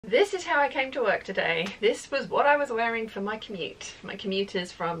This is how I came to work today. This was what I was wearing for my commute. My commute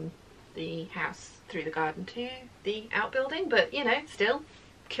is from the house through the garden to the outbuilding, but you know, still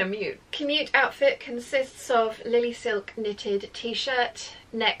commute. Commute outfit consists of lily silk knitted t-shirt,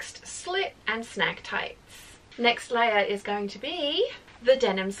 next slit and snag tights. Next layer is going to be the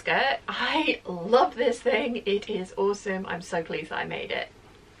denim skirt. I love this thing. It is awesome. I'm so pleased that I made it.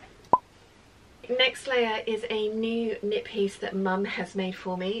 Next layer is a new knit piece that Mum has made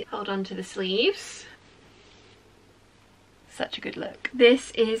for me. Hold on to the sleeves. Such a good look.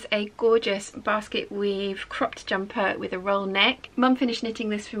 This is a gorgeous basket weave cropped jumper with a roll neck. Mum finished knitting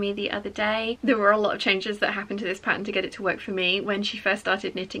this for me the other day. There were a lot of changes that happened to this pattern to get it to work for me. When she first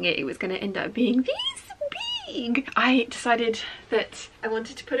started knitting it, it was going to end up being this big. I decided that I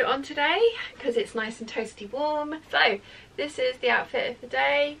wanted to put it on today because it's nice and toasty warm. So this is the outfit of the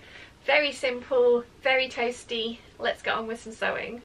day. Very simple, very toasty. Let's get on with some sewing.